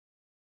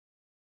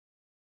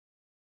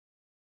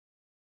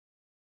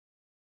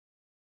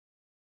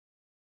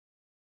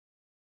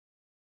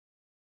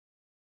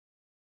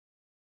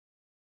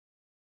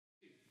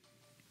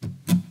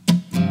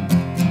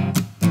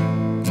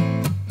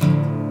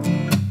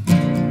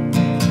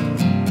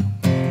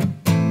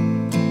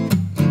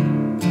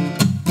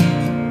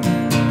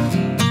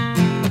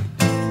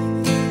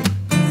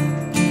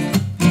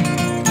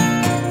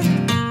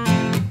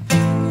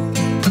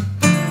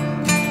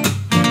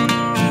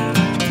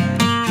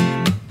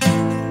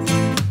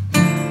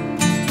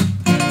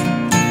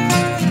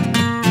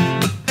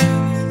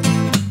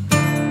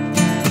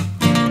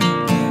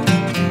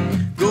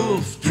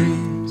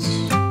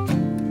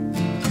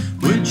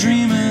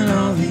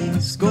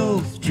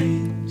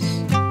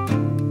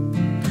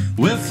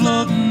We're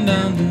floating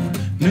down to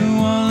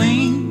New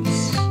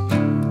Orleans.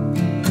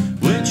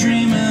 We're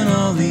dreaming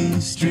all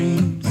these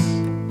dreams.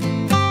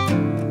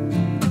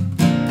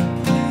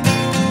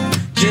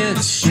 Jet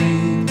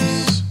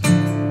streams.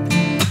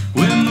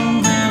 We're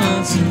moving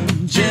on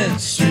some jet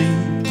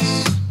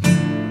streams.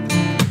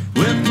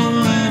 We're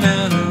pulling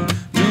out of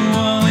New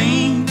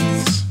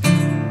Orleans.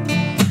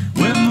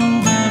 We're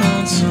moving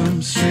on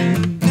some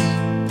streams.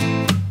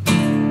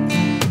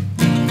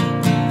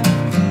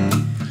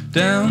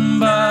 Down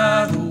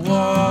by the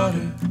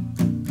water,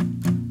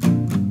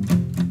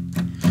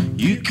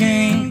 you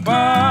can't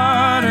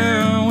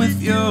barter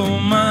with your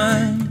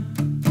mind.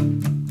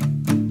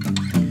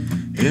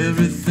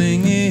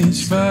 Everything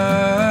is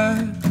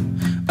fine.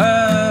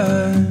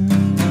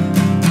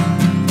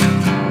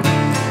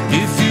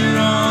 If you're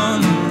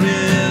on the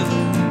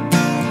river,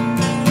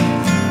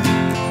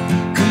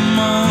 come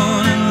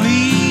on and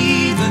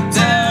leave the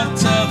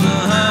delta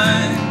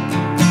behind,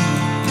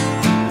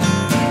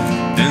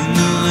 and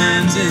the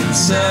land's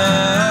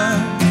inside.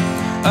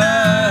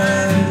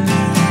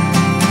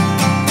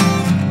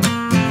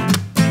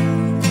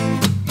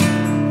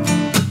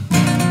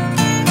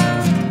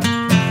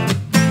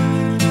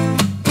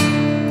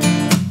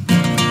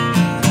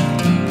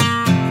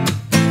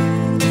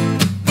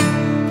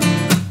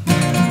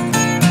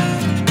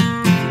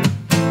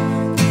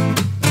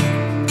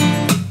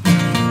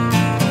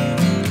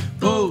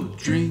 Boat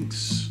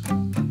drinks.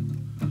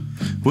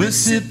 We're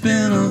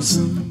sipping on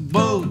some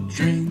boat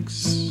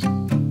drinks.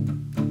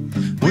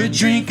 We're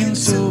drinking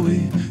so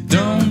we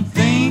don't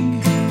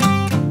think.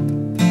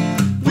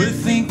 We're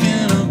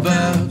thinking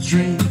about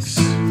drinks.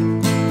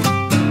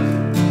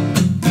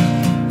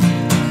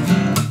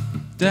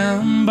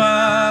 Down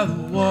by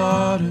the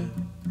water,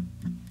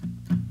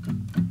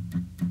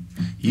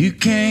 you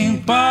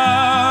can't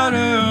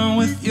barter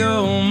with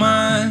your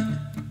mind.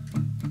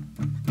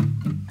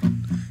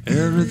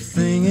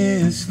 Everything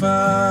is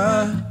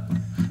fine.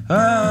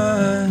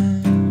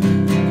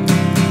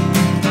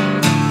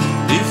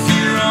 If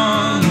you're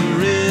on the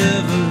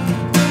river,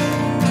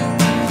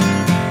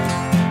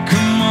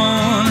 come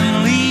on and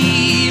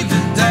leave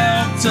the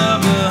delta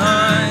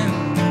behind,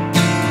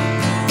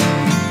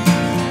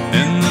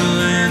 and the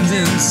land's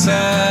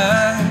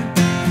inside.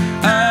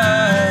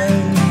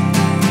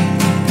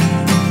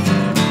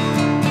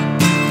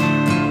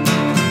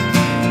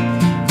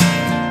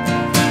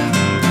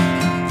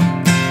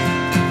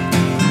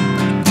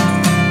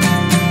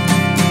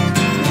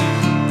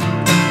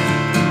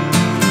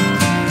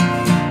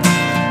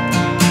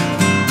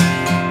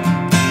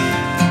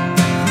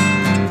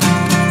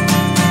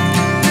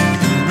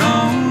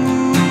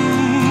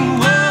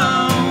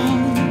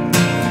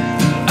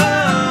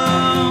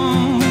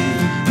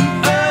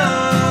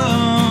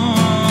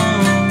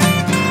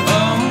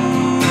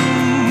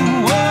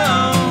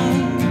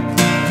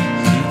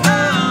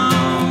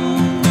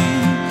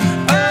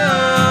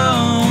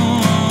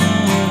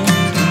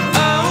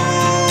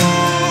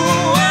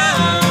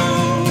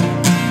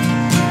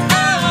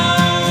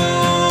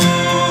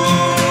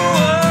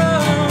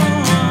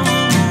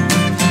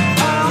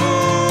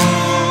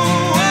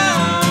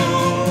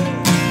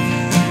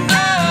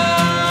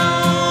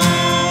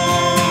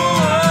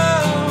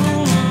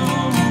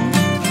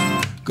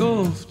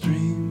 Golf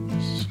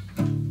dreams.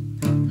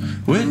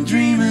 We're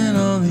dreaming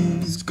all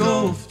these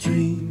golf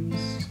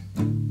dreams.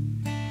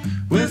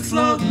 We're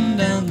floating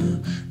down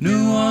to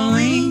New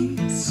Orleans.